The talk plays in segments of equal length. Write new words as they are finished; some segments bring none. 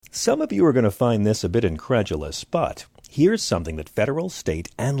Some of you are going to find this a bit incredulous, but here's something that federal, state,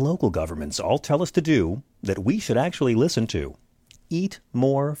 and local governments all tell us to do that we should actually listen to. Eat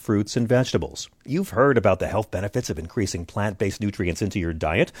more fruits and vegetables. You've heard about the health benefits of increasing plant-based nutrients into your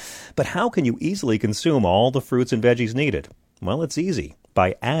diet, but how can you easily consume all the fruits and veggies needed? Well, it's easy.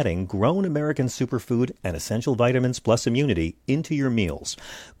 By adding Grown American Superfood and Essential Vitamins Plus Immunity into your meals.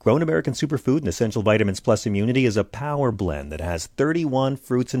 Grown American Superfood and Essential Vitamins Plus Immunity is a power blend that has 31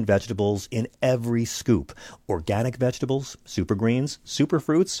 fruits and vegetables in every scoop. Organic vegetables, super greens, super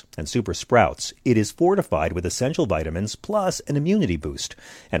fruits, and super sprouts. It is fortified with essential vitamins plus an immunity boost.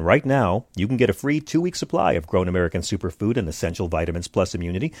 And right now, you can get a free 2-week supply of Grown American Superfood and Essential Vitamins Plus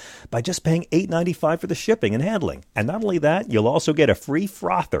Immunity by just paying $8.95 for the shipping and handling. And not only that, you'll also get a free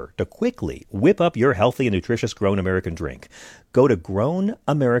frother to quickly whip up your healthy and nutritious Grown American drink. Go to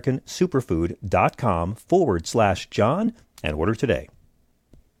grownamericansuperfood.com/John and order today.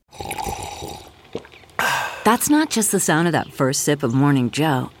 That's not just the sound of that first sip of Morning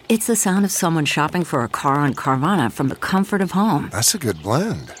Joe. It's the sound of someone shopping for a car on Carvana from the comfort of home. That's a good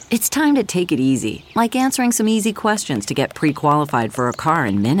blend. It's time to take it easy, like answering some easy questions to get pre-qualified for a car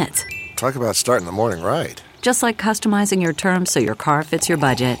in minutes. Talk about starting the morning right. Just like customizing your terms so your car fits your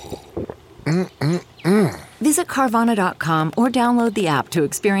budget. Visit Carvana.com or download the app to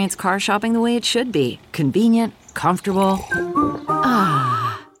experience car shopping the way it should be. Convenient, comfortable.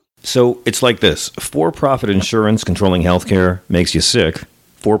 So it's like this. For-profit insurance controlling healthcare makes you sick.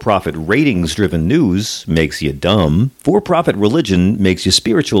 For-profit ratings-driven news makes you dumb. For-profit religion makes you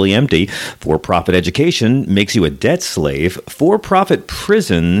spiritually empty. For-profit education makes you a debt slave. For-profit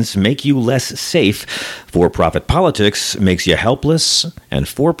prisons make you less safe. For-profit politics makes you helpless. And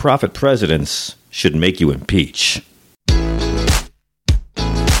for-profit presidents should make you impeach.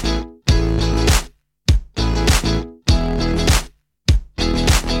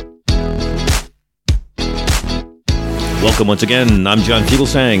 Welcome once again. I'm John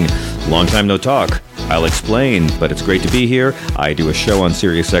Fugelsang. Long time no talk. I'll explain, but it's great to be here. I do a show on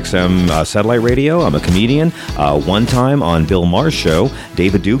SiriusXM satellite radio. I'm a comedian. One time on Bill Maher's show,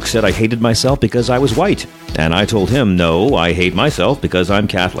 David Duke said I hated myself because I was white. And I told him, no, I hate myself because I'm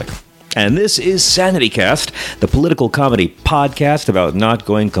Catholic. And this is Sanity-Cast, the political comedy podcast about not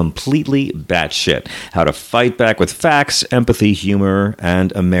going completely batshit. How to fight back with facts, empathy, humor,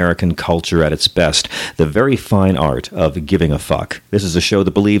 and American culture at its best. The very fine art of giving a fuck. This is a show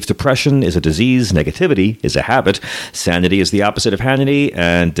that believes depression is a disease, negativity is a habit, sanity is the opposite of hanity,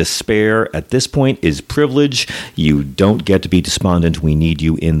 and despair at this point is privilege. You don't get to be despondent. We need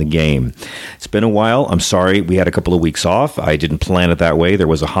you in the game. It's been a while. I'm sorry. We had a couple of weeks off. I didn't plan it that way. There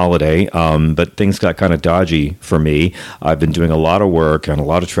was a holiday. But things got kind of dodgy for me. I've been doing a lot of work and a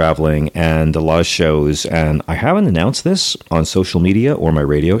lot of traveling and a lot of shows, and I haven't announced this on social media or my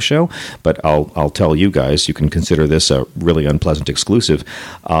radio show, but I'll tell you guys. You can consider this a really unpleasant exclusive.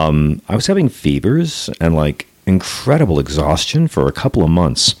 I was having fevers and incredible exhaustion for a couple of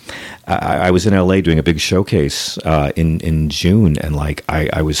months. I was in LA doing a big showcase in June, and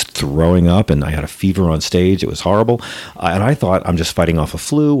I was throwing up, and I had a fever on stage. It was horrible, and I thought I'm just fighting off a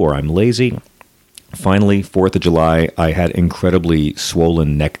flu or I'm lazy. Finally, 4th of July, I had incredibly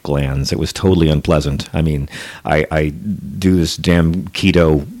swollen neck glands. It was totally unpleasant. I mean, I do this damn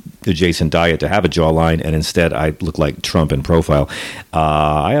keto adjacent diet to have a jawline, and instead I look like Trump in profile.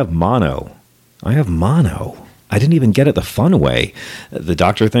 I have mono. I didn't even get it the fun way. The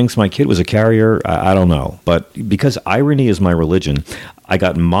doctor thinks my kid was a carrier. I don't know. But because irony is my religion, I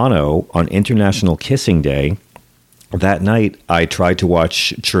got mono on International Kissing Day. That night, I tried to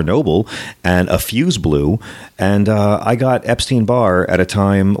watch Chernobyl, and a fuse blew, and I got Epstein-Barr at a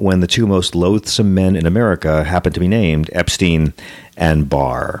time when the two most loathsome men in America happened to be named Epstein and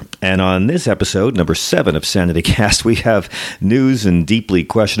Barr. And on this episode, number 7 of Sanity-Cast, we have news and deeply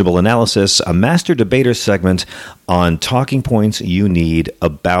questionable analysis, a master debater segment on talking points you need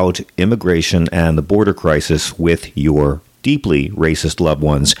about immigration and the border crisis with your deeply racist loved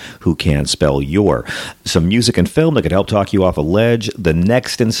ones who can't spell your. Some music and film that could help talk you off a ledge. The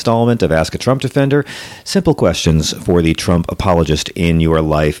next installment of Ask a Trump Defender. Simple questions for the Trump apologist in your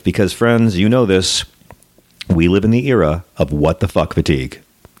life. Because, friends, you know this. We live in the era of what the fuck fatigue.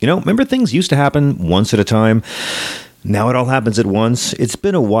 You know, remember things used to happen once at a time? Now it all happens at once. It's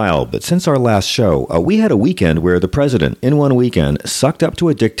been a while, but since our last show, we had a weekend where the president, in one weekend, sucked up to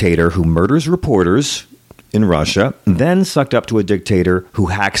a dictator who murders reporters, in Russia, then sucked up to a dictator who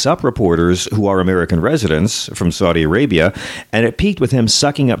hacks up reporters who are American residents from Saudi Arabia, and it peaked with him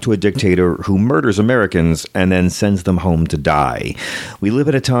sucking up to a dictator who murders Americans and then sends them home to die. We live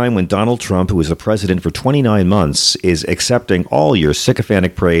at a time when Donald Trump, who was the president for 29 months, is accepting all your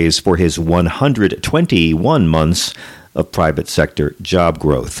sycophantic praise for his 121 months of private sector job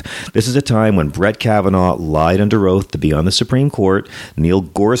growth. This is a time when Brett Kavanaugh lied under oath to be on the Supreme Court. Neil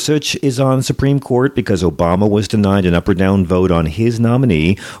Gorsuch is on the Supreme Court because Obama was denied an up or down vote on his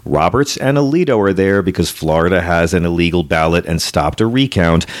nominee. Roberts and Alito are there because Florida has an illegal ballot and stopped a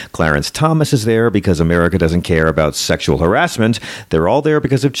recount. Clarence Thomas is there because America doesn't care about sexual harassment. They're all there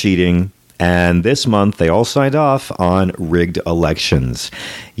because of cheating. And this month, they all signed off on rigged elections.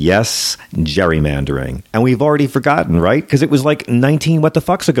 Yes, gerrymandering. And we've already forgotten, right? Because it was like 19 what the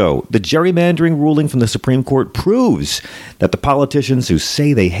fucks ago. The gerrymandering ruling from the Supreme Court proves that the politicians who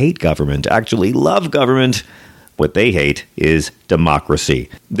say they hate government actually love government. What they hate is democracy.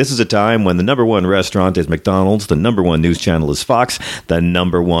 This is a time when the number one restaurant is McDonald's, the number one news channel is Fox, the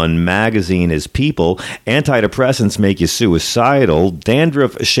number one magazine is People, antidepressants make you suicidal,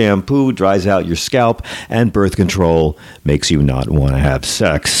 dandruff shampoo dries out your scalp, and birth control makes you not want to have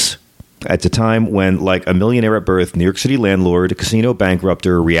sex. At a time when, like a millionaire at birth, New York City landlord, casino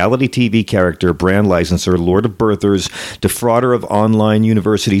bankrupter, reality TV character, brand licenser, lord of birthers, defrauder of online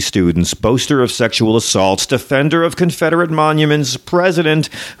university students, boaster of sexual assaults, defender of Confederate monuments, president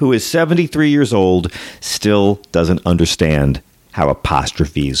who is 73 years old, still doesn't understand how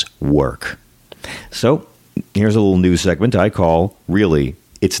apostrophes work. So, here's a little news segment I call, Really,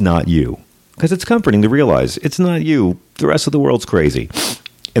 It's Not You. Because it's comforting to realize it's not you. The rest of the world's crazy.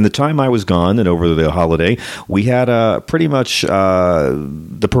 In the time I was gone and over the holiday, we had pretty much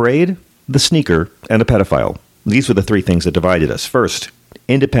the parade, the sneaker, and a pedophile. These were the three things that divided us. First,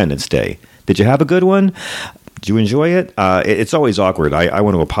 Independence Day. Did you have a good one? Did you enjoy it? It's always awkward. I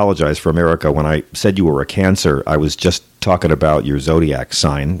want to apologize for America. When I said you were a Cancer, I was just talking about your zodiac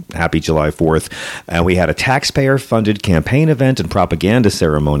sign. Happy July 4th. And we had a taxpayer-funded campaign event and propaganda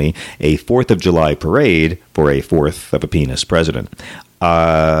ceremony, a 4th of July parade for a fourth of a penis president.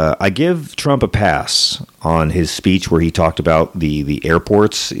 I give Trump a pass on his speech where he talked about the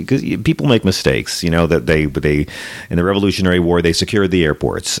airports, because people make mistakes, that they in the Revolutionary War, they secured the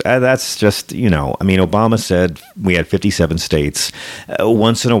airports. That's just, Obama said we had 57 states.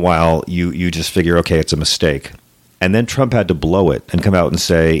 Once in a while, you just figure, okay, it's a mistake. And then Trump had to blow it and come out and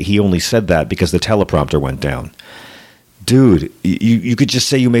say he only said that because the teleprompter went down. Dude, you could just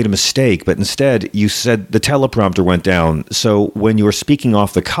say you made a mistake, but instead you said the teleprompter went down. So when you're speaking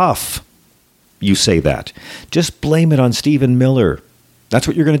off the cuff, you say that. Just blame it on Stephen Miller. That's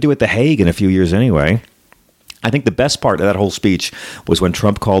what you're going to do at The Hague in a few years anyway. I think the best part of that whole speech was when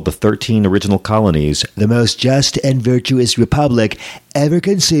Trump called the 13 original colonies the most just and virtuous republic ever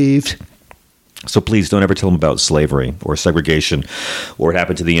conceived. So please don't ever tell him about slavery or segregation or what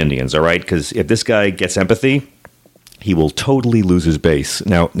happened to the Indians, all right? Because if this guy gets empathy, he will totally lose his base.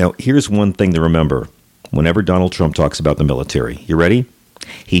 Now, here's one thing to remember. Whenever Donald Trump talks about the military, you ready?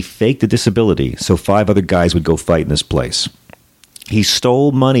 He faked a disability so 5 other guys would go fight in his place. He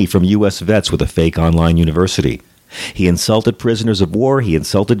stole money from U.S. vets with a fake online university. He insulted prisoners of war. He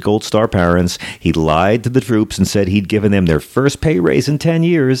insulted Gold Star parents. He lied to the troops and said he'd given them their first pay raise in 10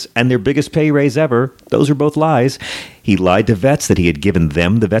 years and their biggest pay raise ever. Those are both lies. He lied to vets that he had given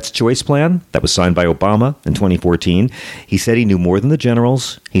them the Vets Choice Plan that was signed by Obama in 2014. He said he knew more than the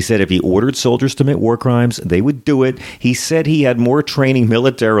generals. He said if he ordered soldiers to commit war crimes, they would do it. He said he had more training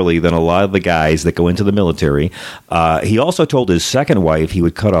militarily than a lot of the guys that go into the military. He also told his second wife he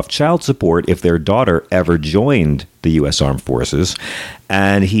would cut off child support if their daughter ever joined the U.S. Armed Forces.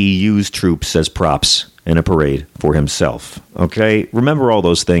 And he used troops as props in a parade for himself. Okay? Remember all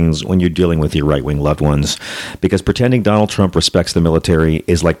those things when you're dealing with your right-wing loved ones, because pretending Donald Trump respects the military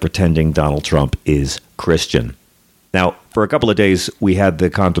is like pretending Donald Trump is Christian. Now, for a couple of days, we had the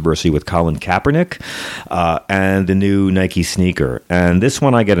controversy with Colin Kaepernick and the new Nike sneaker. And this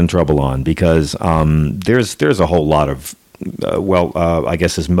one I get in trouble on because there's a whole lot of I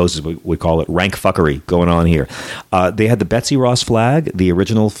guess as Moses would call it, rank fuckery going on here. They had the Betsy Ross flag, the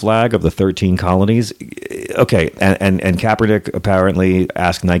original flag of the 13 colonies. Okay, and Kaepernick apparently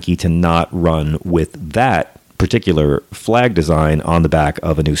asked Nike to not run with that particular flag design on the back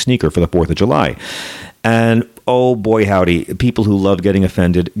of a new sneaker for the 4th of July. And oh boy, howdy, people who loved getting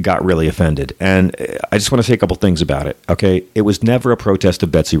offended got really offended. And I just want to say a couple things about it, okay? It was never a protest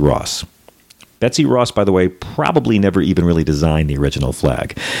of Betsy Ross. Betsy Ross, by the way, probably never even really designed the original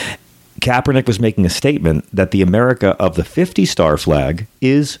flag. Kaepernick was making a statement that the America of the 50-star flag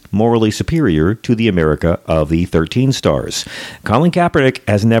is morally superior to the America of the 13 stars. Colin Kaepernick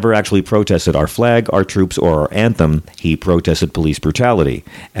has never actually protested our flag, our troops, or our anthem. He protested police brutality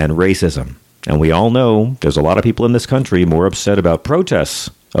and racism. And we all know there's a lot of people in this country more upset about protests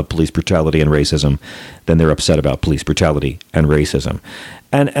of police brutality and racism than they're upset about police brutality and racism.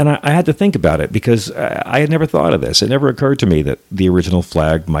 And I had to think about it because I had never thought of this. It never occurred to me that the original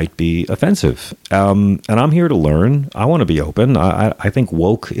flag might be offensive. And I'm here to learn. I want to be open. I think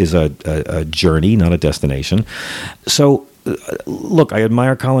woke is a journey, not a destination. So, look, I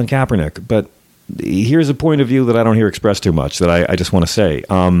admire Colin Kaepernick, but here's a point of view that I don't hear expressed too much that I just want to say.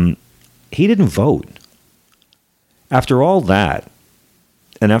 He didn't vote. After all that,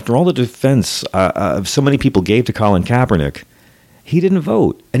 and after all the defense so many people gave to Colin Kaepernick, he didn't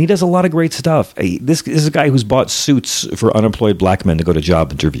vote. And he does a lot of great stuff. This is a guy who's bought suits for unemployed black men to go to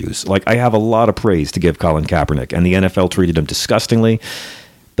job interviews. Like, I have a lot of praise to give Colin Kaepernick, and the NFL treated him disgustingly,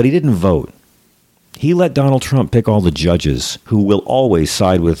 but he didn't vote. He let Donald Trump pick all the judges who will always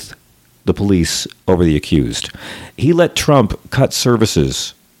side with the police over the accused. He let Trump cut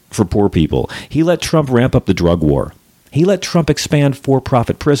services for poor people. He let Trump ramp up the drug war. He let Trump expand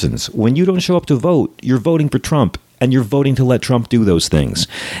for-profit prisons. When you don't show up to vote, you're voting for Trump, and you're voting to let Trump do those things.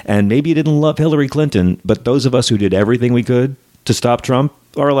 And maybe you didn't love Hillary Clinton, but those of us who did everything we could to stop Trump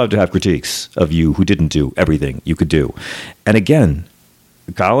are allowed to have critiques of you who didn't do everything you could do. And again,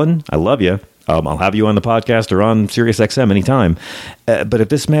 Colin, I love you. I'll have you on the podcast or on SiriusXM anytime. But if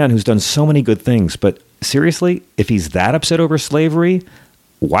this man who's done so many good things, but seriously, if he's that upset over slavery,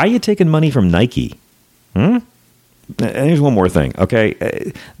 why are you taking money from Nike? And here's one more thing,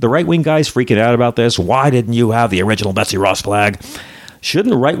 okay? The right-wing guys freaking out about this. Why didn't you have the original Betsy Ross flag?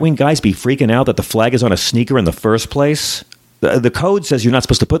 Shouldn't right-wing guys be freaking out that the flag is on a sneaker in the first place? The code says you're not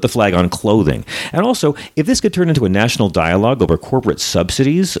supposed to put the flag on clothing. And also, if this could turn into a national dialogue over corporate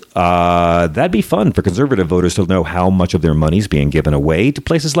subsidies, that'd be fun for conservative voters to know how much of their money's being given away to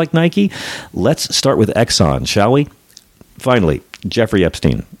places like Nike. Let's start with Exxon, shall we? Finally, Jeffrey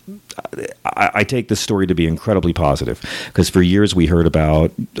Epstein. I take this story to be incredibly positive because for years we heard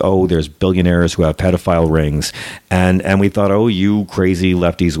about, there's billionaires who have pedophile rings. And we thought, you crazy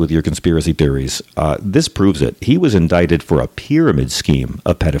lefties with your conspiracy theories. This proves it. He was indicted for a pyramid scheme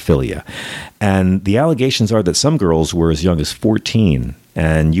of pedophilia. And the allegations are that some girls were as young as 14.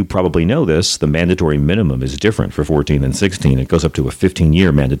 And you probably know this. The mandatory minimum is different for 14 than 16. It goes up to a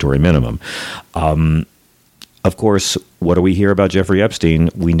 15-year mandatory minimum. Of course, what do we hear about Jeffrey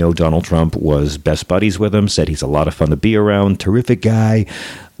Epstein? We know Donald Trump was best buddies with him, said he's a lot of fun to be around, terrific guy.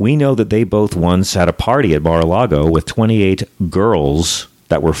 We know that they both once had a party at Mar-a-Lago with 28 girls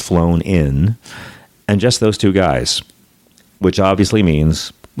that were flown in, and just those two guys, which obviously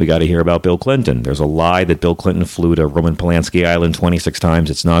means we got to hear about Bill Clinton. There's a lie that Bill Clinton flew to Roman Polanski Island 26 times.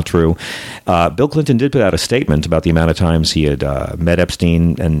 It's not true. Bill Clinton did put out a statement about the amount of times he had met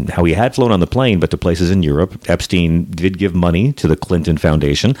Epstein and how he had flown on the plane, but to places in Europe. Epstein did give money to the Clinton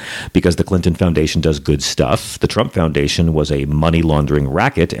Foundation because the Clinton Foundation does good stuff. The Trump Foundation was a money laundering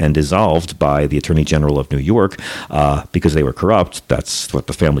racket and dissolved by the Attorney General of New York because they were corrupt. That's what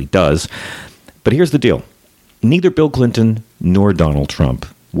the family does. But here's the deal. Neither Bill Clinton nor Donald Trump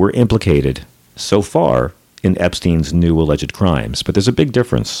were implicated so far in Epstein's new alleged crimes. But there's a big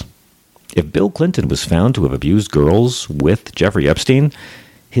difference. If Bill Clinton was found to have abused girls with Jeffrey Epstein,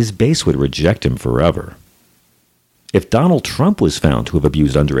 his base would reject him forever. If Donald Trump was found to have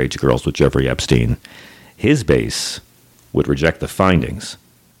abused underage girls with Jeffrey Epstein, his base would reject the findings.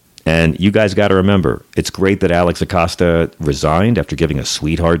 And you guys got to remember, it's great that Alex Acosta resigned after giving a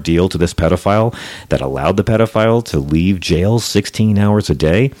sweetheart deal to this pedophile that allowed the pedophile to leave jail 16 hours a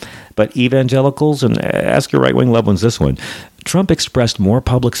day. But evangelicals, and ask your right-wing loved ones this one, Trump expressed more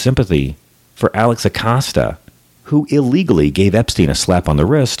public sympathy for Alex Acosta, who illegally gave Epstein a slap on the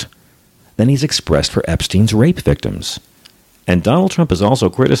wrist, than he's expressed for Epstein's rape victims. And Donald Trump has also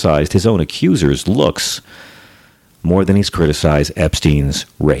criticized his own accusers' looks more than he's criticized Epstein's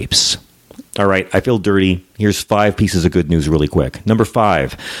rapes. All right, I feel dirty. Here's 5 pieces of good news really quick. Number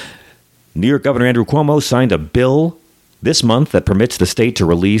 5, New York Governor Andrew Cuomo signed a bill this month that permits the state to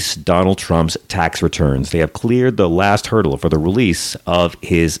release Donald Trump's tax returns. They have cleared the last hurdle for the release of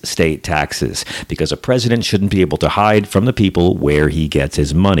his state taxes because a president shouldn't be able to hide from the people where he gets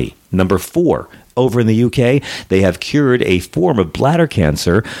his money. Number 4, over in the UK, they have cured a form of bladder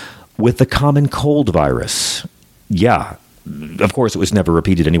cancer with the common cold virus. Yeah, of course, it was never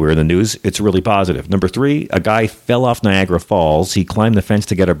repeated anywhere in the news. It's really positive. Number 3, a guy fell off Niagara Falls. He climbed the fence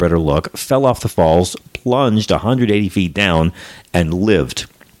to get a better look, fell off the falls, plunged 180 feet down, and lived.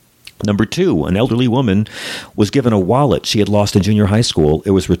 Number 2, an elderly woman was given a wallet she had lost in junior high school.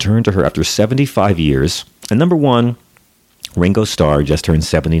 It was returned to her after 75 years. And number 1, Ringo Starr just turned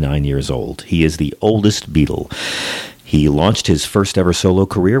 79 years old. He is the oldest Beatle. He launched his first ever solo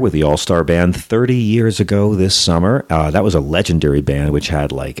career with the All-Star Band 30 years ago this summer. That was a legendary band which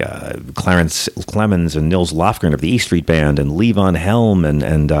had like Clarence Clemens and Nils Lofgren of the E Street Band and Levon Helm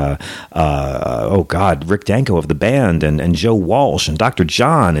and Rick Danko of the band and Joe Walsh and Dr.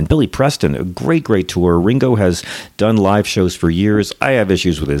 John and Billy Preston. A great, great tour. Ringo has done live shows for years. I have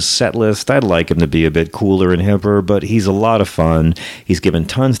issues with his set list. I'd like him to be a bit cooler and hipper, but he's a lot of fun. He's given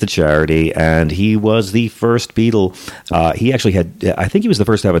tons to charity, and he was the first Beatle. He actually had, I think he was the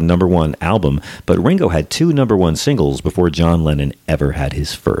first to have a number 1 album, but Ringo had 2 number 1 singles before John Lennon ever had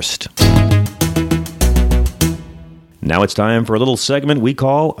his first. Now it's time for a little segment we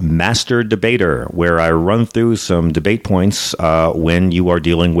call Master Debater, where I run through some debate points when you are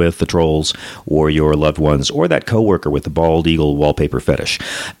dealing with the trolls or your loved ones or that coworker with the bald eagle wallpaper fetish.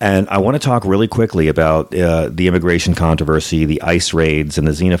 And I want to talk really quickly about the immigration controversy, the ICE raids, and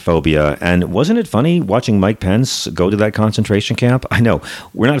the xenophobia. And wasn't it funny watching Mike Pence go to that concentration camp? I know,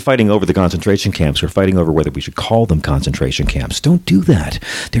 we're not fighting over the concentration camps. We're fighting over whether we should call them concentration camps. Don't do that.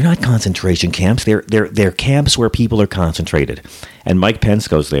 They're not concentration camps. They're camps where people are concentrated. And Mike Pence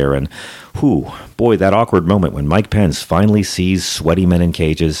goes there, and that awkward moment when Mike Pence finally sees sweaty men in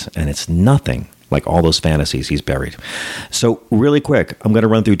cages, and it's nothing like all those fantasies he's buried. So really quick, I'm going to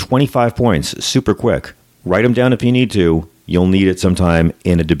run through 25 points super quick. Write them down if you need to. You'll need it sometime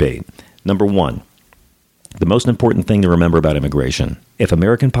in a debate. Number 1, the most important thing to remember about immigration. If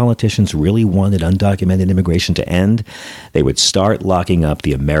American politicians really wanted undocumented immigration to end, they would start locking up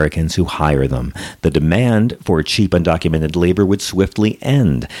the Americans who hire them. The demand for cheap undocumented labor would swiftly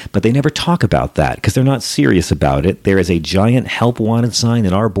end. But they never talk about that because they're not serious about it. There is a giant help wanted sign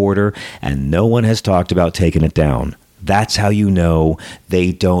at our border, and no one has talked about taking it down. That's how you know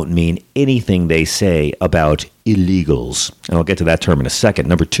they don't mean anything they say about illegals. And I'll get to that term in a second.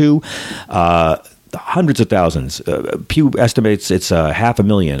 Number 2, hundreds of thousands. Pew estimates it's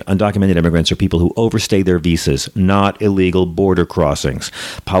 500,000 undocumented immigrants are people who overstay their visas, not illegal border crossings.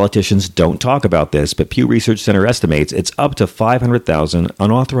 Politicians don't talk about this, but Pew Research Center estimates it's up to 500,000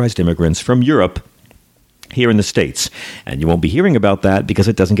 unauthorized immigrants from Europe here in the States. And you won't be hearing about that because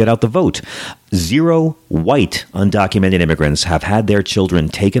it doesn't get out the vote. 0 white undocumented immigrants have had their children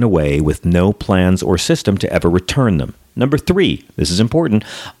taken away with no plans or system to ever return them. Number 3, this is important,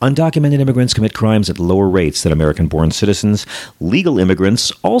 undocumented immigrants commit crimes at lower rates than American-born citizens. Legal immigrants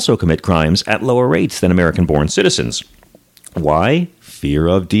also commit crimes at lower rates than American-born citizens. Why? Fear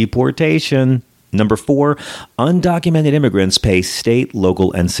of deportation. Number 4, undocumented immigrants pay state,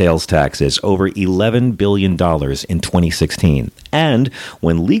 local, and sales taxes, over $11 billion in 2016. And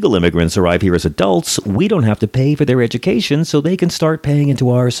when legal immigrants arrive here as adults, we don't have to pay for their education, so they can start paying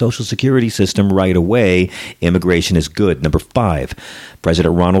into our Social Security system right away. Immigration is good. Number 5,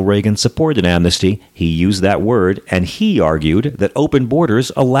 President Ronald Reagan supported amnesty. He used that word, and he argued that open borders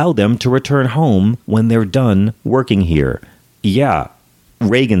allow them to return home when they're done working here. Yeah,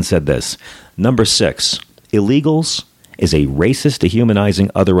 Reagan said this. Number 6, illegals is a racist, dehumanizing,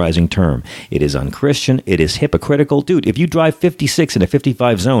 otherizing term. It is unchristian. It is hypocritical. Dude, if you drive 56 in a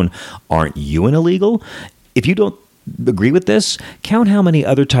 55 zone, aren't you an illegal? If you don't agree with this, count how many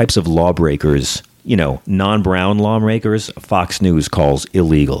other types of lawbreakers, non-brown lawbreakers, Fox News calls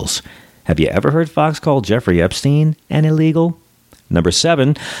illegals. Have you ever heard Fox call Jeffrey Epstein an illegal? Number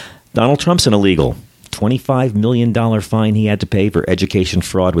 7, Donald Trump's an illegal. $25 million fine he had to pay for education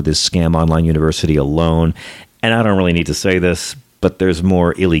fraud with his scam online university alone. And I don't really need to say this, but there's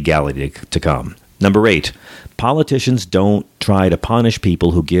more illegality to come. Number 8, politicians don't try to punish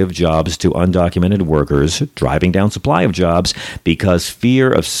people who give jobs to undocumented workers, driving down supply of jobs, because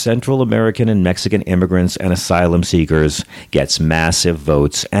fear of Central American and Mexican immigrants and asylum seekers gets massive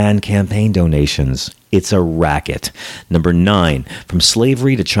votes and campaign donations. It's a racket. Number 9, from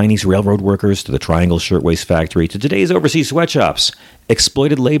slavery to Chinese railroad workers to the Triangle Shirtwaist Factory to today's overseas sweatshops,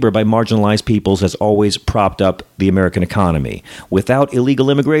 exploited labor by marginalized peoples has always propped up the American economy. Without illegal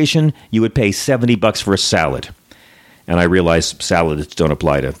immigration, you would pay $70 for a salad. And I realize salads don't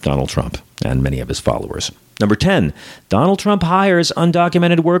apply to Donald Trump and many of his followers. Number 10, Donald Trump hires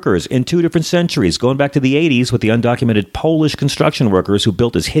undocumented workers in 2 different centuries, going back to the 80s with the undocumented Polish construction workers who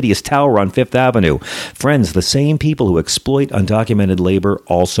built his hideous tower on Fifth Avenue. Friends, the same people who exploit undocumented labor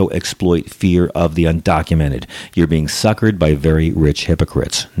also exploit fear of the undocumented. You're being suckered by very rich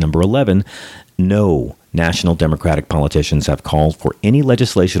hypocrites. Number 11, no, national Democratic politicians have called for any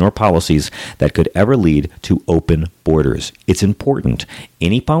legislation or policies that could ever lead to open borders. It's important.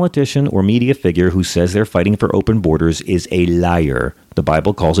 Any politician or media figure who says they're fighting for open borders is a liar. The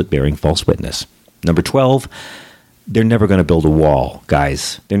Bible calls it bearing false witness. Number 12, they're never going to build a wall,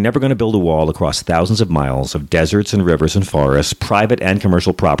 guys. They're never going to build a wall across thousands of miles of deserts and rivers and forests, private and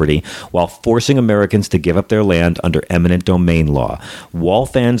commercial property, while forcing Americans to give up their land under eminent domain law. Wall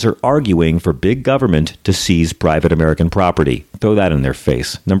fans are arguing for big government to seize private American property. Throw that in their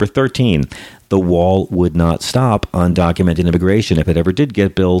face. Number 13, the wall would not stop undocumented immigration if it ever did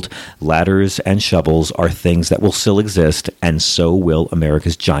get built. Ladders and shovels are things that will still exist, and so will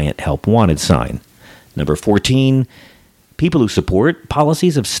America's giant help wanted sign. Number 14, people who support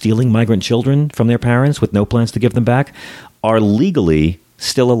policies of stealing migrant children from their parents with no plans to give them back are legally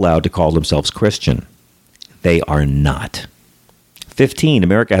still allowed to call themselves Christian. They are not. 15,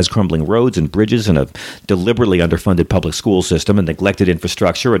 America has crumbling roads and bridges and a deliberately underfunded public school system, a neglected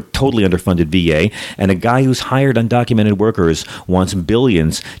infrastructure, a totally underfunded VA, and a guy who's hired undocumented workers wants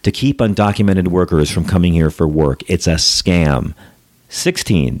billions to keep undocumented workers from coming here for work. It's a scam.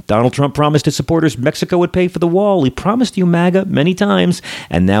 16, Donald Trump promised his supporters Mexico would pay for the wall. He promised you MAGA many times,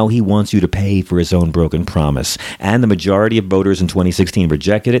 and now he wants you to pay for his own broken promise. And the majority of voters in 2016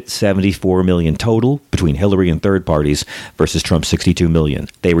 rejected it, 74 million total between Hillary and third parties versus Trump's 62 million.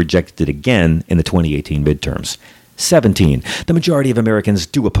 They rejected it again in the 2018 midterms. 17, the majority of Americans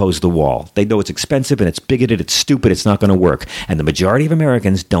do oppose the wall. They know it's expensive and it's bigoted, it's stupid, it's not going to work. And the majority of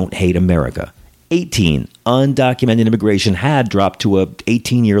Americans don't hate America. 18, undocumented immigration had dropped to a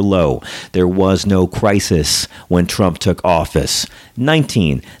 18-year low. There was no crisis when Trump took office.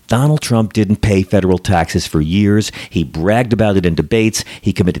 19, Donald Trump didn't pay federal taxes for years. He bragged about it in debates.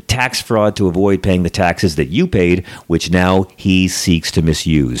 He committed tax fraud to avoid paying the taxes that you paid, which now he seeks to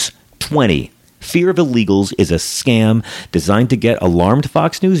misuse. 20, fear of illegals is a scam designed to get alarmed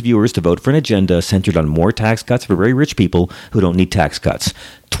Fox News viewers to vote for an agenda centered on more tax cuts for very rich people who don't need tax cuts.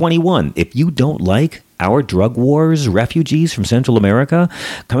 21, if you don't like our drug wars, refugees from Central America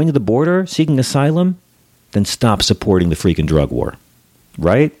coming to the border seeking asylum, then stop supporting the freaking drug war.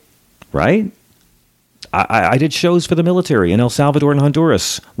 Right? Right? I did shows for the military in El Salvador and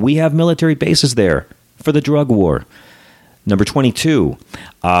Honduras. We have military bases there for the drug war. Number 22,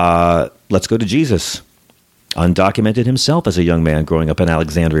 let's go to Jesus. Undocumented himself as a young man growing up in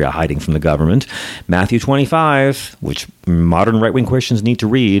Alexandria, hiding from the government. Matthew 25, which modern right-wing Christians need to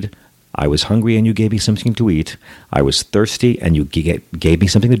read. I was hungry and you gave me something to eat. I was thirsty and you gave me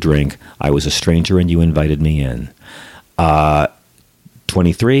something to drink. I was a stranger and you invited me in.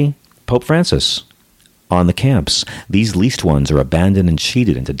 23, Pope Francis. On the camps, these least ones are abandoned and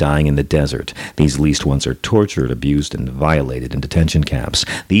cheated into dying in the desert. These least ones are tortured, abused, and violated in detention camps.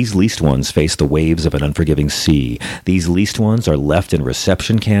 These least ones face the waves of an unforgiving sea. These least ones are left in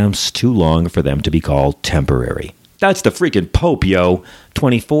reception camps too long for them to be called temporary. That's the freaking Pope, yo.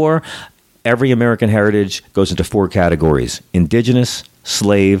 24, every American heritage goes into 4 categories: indigenous,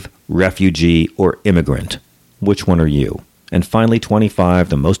 slave, refugee, or immigrant. Which one are you? And finally, 25,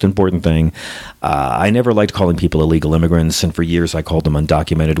 the most important thing, I never liked calling people illegal immigrants, and for years I called them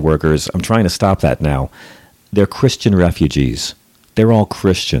undocumented workers. I'm trying to stop that now. They're Christian refugees. They're all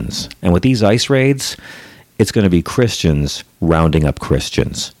Christians. And with these ICE raids, it's going to be Christians rounding up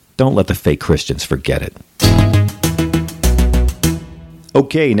Christians. Don't let the fake Christians forget it.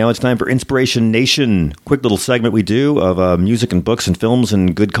 Okay, now it's time for Inspiration Nation. Quick little segment we do of music and books and films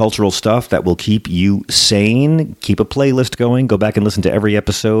and good cultural stuff that will keep you sane. Keep a playlist going. Go back and listen to every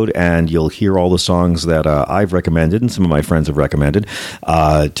episode, and you'll hear all the songs that I've recommended and some of my friends have recommended,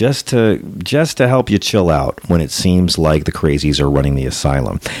 just to help you chill out when it seems like the crazies are running the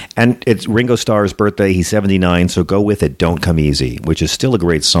asylum. And it's Ringo Starr's birthday. He's 79, so go with it. Don't Come Easy, which is still a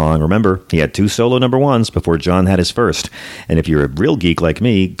great song. Remember, he had 2 solo number ones before John had his first. And if you're a real geek like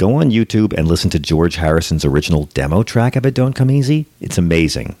me, go on YouTube and listen to George Harrison's original demo track of It Don't Come Easy. It's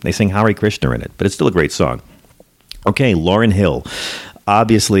amazing. They sing Hare Krishna in it, but it's still a great song. Okay, Lauryn Hill.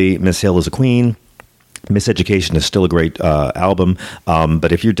 Obviously, Miss Hill is a queen. Miseducation is still a great album.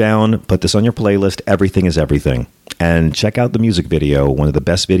 But if you're down, put this on your playlist. Everything is Everything. And check out the music video, one of the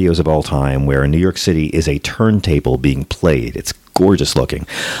best videos of all time, where in New York City is a turntable being played. It's gorgeous looking.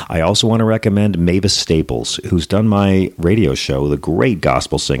 I also want to recommend Mavis Staples, who's done my radio show, the great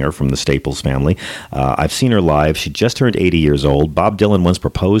gospel singer from the Staples family. I've seen her live. She just turned 80 years old. Bob Dylan once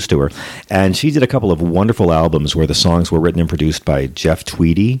proposed to her, and she did a couple of wonderful albums where the songs were written and produced by Jeff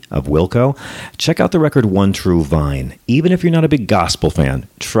Tweedy of Wilco. Check out the record One True Vine. Even if you're not a big gospel fan,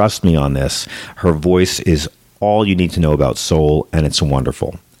 trust me on this. Her voice is all you need to know about soul, and it's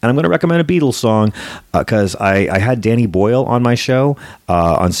wonderful. And I'm going to recommend a Beatles song because I had Danny Boyle on my show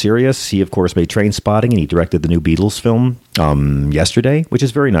on Sirius. He, of course, made Train Spotting, and he directed the new Beatles film yesterday, which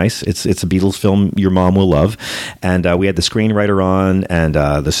is very nice. It's a Beatles film your mom will love. And we had the screenwriter on and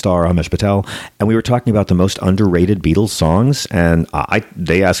the star, Ramesh Patel, and we were talking about the most underrated Beatles songs. And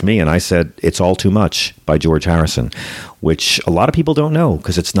they asked me, and I said, It's All Too Much by George Harrison, which a lot of people don't know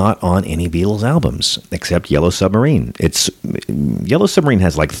because it's not on any Beatles albums except Yellow Submarine. Yellow Submarine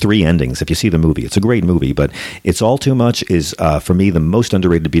has like 3 endings if you see the movie. It's a great movie, but It's All Too Much is, for me, the most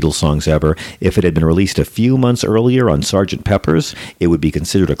underrated Beatles songs ever. If it had been released a few months earlier on Sgt. Pepper's, it would be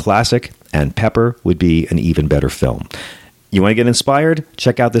considered a classic, and Pepper would be an even better film. You want to get inspired?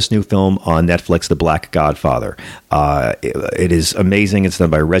 Check out this new film on Netflix, The Black Godfather. It is amazing. It's done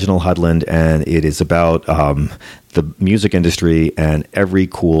by Reginald Hudlin, and it is about the music industry and every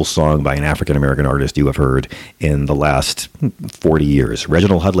cool song by an African-American artist you have heard in the last 40 years.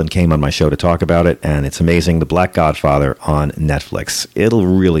 Reginald Hudlin came on my show to talk about it, and it's amazing. The Black Godfather on Netflix. It'll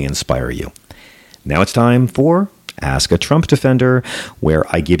really inspire you. Now it's time for Ask a Trump Defender, where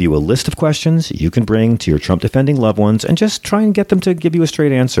I give you a list of questions you can bring to your Trump-defending loved ones and just try and get them to give you a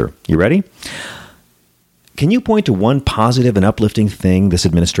straight answer. You ready? Can you point to one positive and uplifting thing this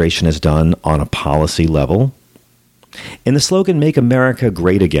administration has done on a policy level? In the slogan, Make America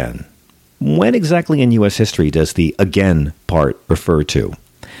Great Again, when exactly in U.S. history does the again part refer to?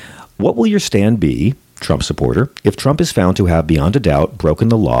 What will your stand be, Trump supporter, if Trump is found to have beyond a doubt broken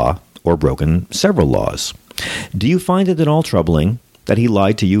the law or broken several laws? Do you find it at all troubling that he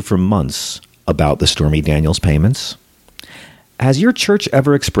lied to you for months about the Stormy Daniels payments? Has your church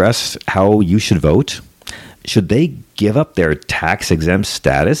ever expressed how you should vote? Should they give up their tax-exempt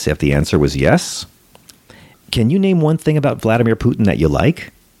status if the answer was yes? Can you name one thing about Vladimir Putin that you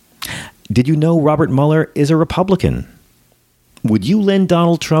like? Did you know Robert Mueller is a Republican? Would you lend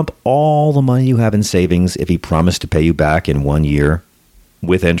Donald Trump all the money you have in savings if he promised to pay you back in 1 year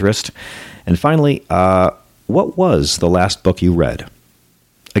with interest? And finally, what was the last book you read?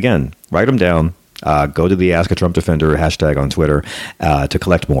 Again, write them down. Go to the Ask a Trump Defender hashtag on Twitter to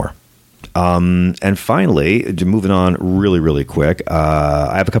collect more. And finally, moving on really, really quick,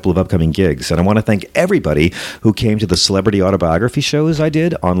 I have a couple of upcoming gigs, and I want to thank everybody who came to the celebrity autobiography shows I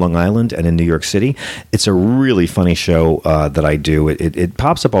did on Long Island and in New York City. It's a really funny show that I do. It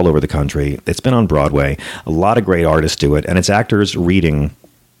pops up all over the country. It's been on Broadway. A lot of great artists do it, and it's actors reading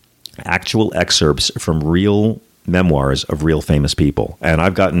actual excerpts from real memoirs of real famous people. And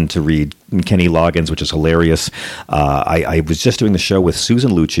I've gotten to read Kenny Loggins, which is hilarious. I was just doing the show with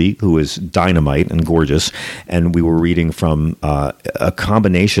Susan Lucci, who is dynamite and gorgeous, and we were reading from a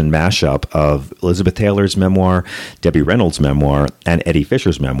combination mashup of Elizabeth Taylor's memoir, Debbie Reynolds' memoir, and Eddie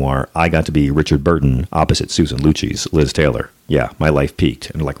Fisher's memoir. I got to be Richard Burton opposite Susan Lucci's Liz Taylor. Yeah, my life peaked.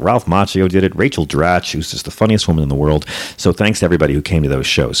 And like Ralph Macchio did it, Rachel Dratch, who's just the funniest woman in the world. So thanks to everybody who came to those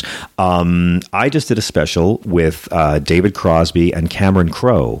shows. I just did a special with David Crosby and Cameron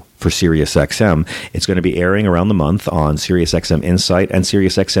Crowe for SiriusXM. It's going to be airing around the month on SiriusXM Insight and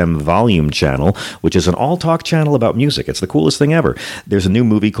SiriusXM Volume Channel, which is an all-talk channel about music. It's the coolest thing ever. There's a new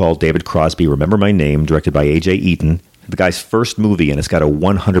movie called David Crosby, Remember My Name, directed by A.J. Eaton. The guy's first movie, and it's got a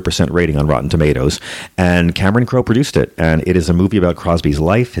 100% rating on Rotten Tomatoes. And Cameron Crowe produced it. And it is a movie about Crosby's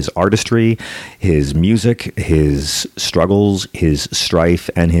life, his artistry, his music, his struggles, his strife,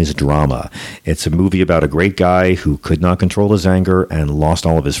 and his drama. It's a movie about a great guy who could not control his anger and lost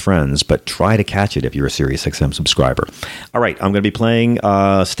all of his friends, but try to catch it if you're a SiriusXM subscriber. All right, I'm going to be playing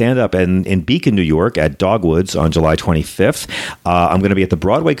stand-up in Beacon, New York at Dogwoods on July 25th. I'm going to be at the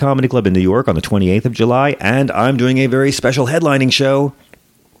Broadway Comedy Club in New York on the 28th of July, and I'm doing a very special headlining show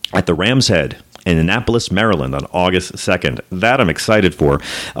at the Ram's Head in Annapolis, Maryland on August 2nd. That I'm excited for.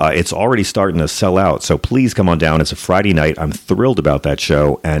 It's already starting to sell out, so please come on down. It's a Friday night. I'm thrilled about that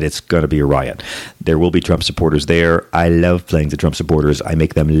show, and it's going to be a riot. There will be Trump supporters there. I love playing to Trump supporters. I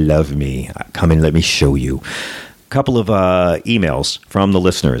make them love me. Come and let me show you. Couple of emails from the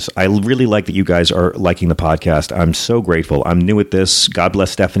listeners. I really like that you guys are liking the podcast. I'm so grateful. I'm new at this. God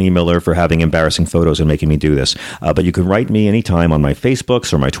bless Stephanie Miller for having embarrassing photos and making me do this. But you can write me anytime on my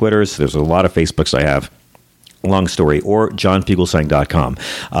Facebooks or my Twitters. There's a lot of Facebooks I have. Long story, or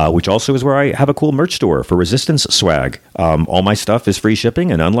johnfugelsang.com, which also is where I have a cool merch store for Resistance swag. All my stuff is free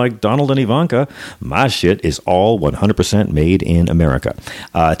shipping, and unlike Donald and Ivanka, my shit is all 100% made in America.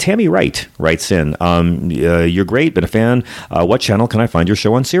 Tammy Wright writes in, you're great, been a fan. What channel can I find your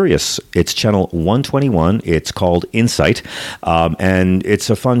show on Sirius? It's channel 121. It's called Insight, and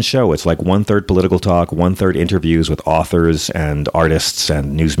it's a fun show. It's like 1/3 political talk, 1/3 interviews with authors and artists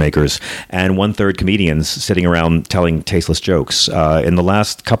and newsmakers, and 1/3 comedians sitting around around telling tasteless jokes. In the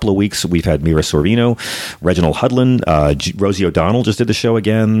last couple of weeks, we've had Mira Sorvino, Reginald Hudlin, Rosie O'Donnell just did the show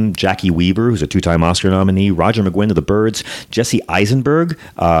again, Jackie Weaver, who's a 2-time Oscar nominee, Roger McGuinn of The Byrds, Jesse Eisenberg,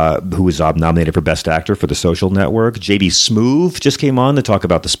 who was nominated for Best Actor for The Social Network, J.B. Smoove just came on to talk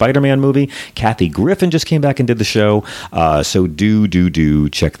about the Spider-Man movie, Kathy Griffin just came back and did the show, so do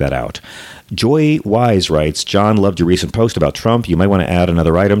check that out. Joy Wise writes, John, loved your recent post about Trump. You might want to add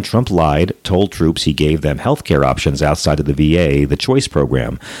another item. Trump lied, told troops he gave them health care options outside of the VA, the Choice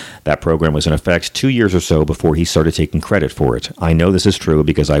Program. That program was in effect 2 years or so before he started taking credit for it. I know this is true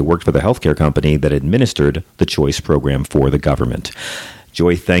because I worked for the healthcare company that administered the Choice Program for the government.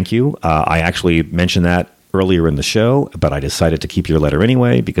 Joy, thank you. I actually mentioned that earlier in the show, but I decided to keep your letter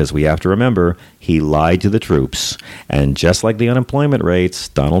anyway because we have to remember he lied to the troops. And just like the unemployment rates,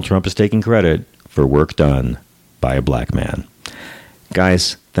 Donald Trump is taking credit for work done by a black man.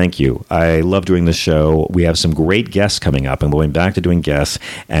 Guys, thank you. I love doing this show. We have some great guests coming up. I'm going back to doing guests,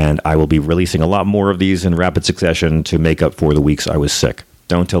 and I will be releasing a lot more of these in rapid succession to make up for the weeks I was sick.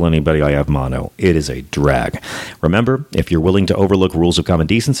 Don't tell anybody I have mono. It is a drag. Remember, if you're willing to overlook rules of common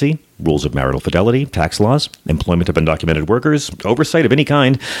decency, rules of marital fidelity, tax laws, employment of undocumented workers, oversight of any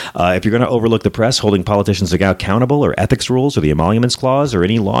kind, if you're going to overlook the press holding politicians accountable or ethics rules or the emoluments clause or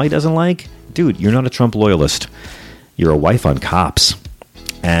any law he doesn't like, dude, you're not a Trump loyalist. You're a wife on cops.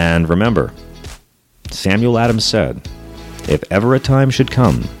 And remember, Samuel Adams said, if ever a time should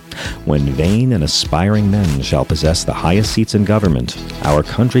come when vain and aspiring men shall possess the highest seats in government, our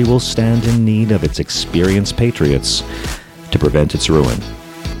country will stand in need of its experienced patriots to prevent its ruin.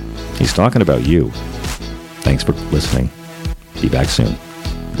 He's talking about you. Thanks for listening. Be back soon.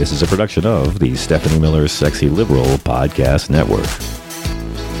 This is a production of the Stephanie Miller Sexy Liberal Podcast Network.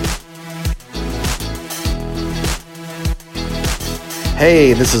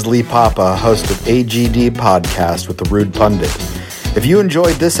 Hey, this is Lee Papa, host of AGD Podcast with the Rude Pundit. If you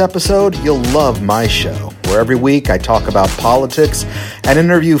enjoyed this episode, you'll love my show, where every week I talk about politics and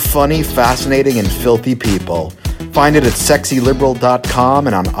interview funny, fascinating, and filthy people. Find it at sexyliberal.com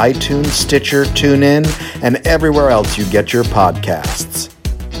and on iTunes, Stitcher, TuneIn, and everywhere else you get your podcasts.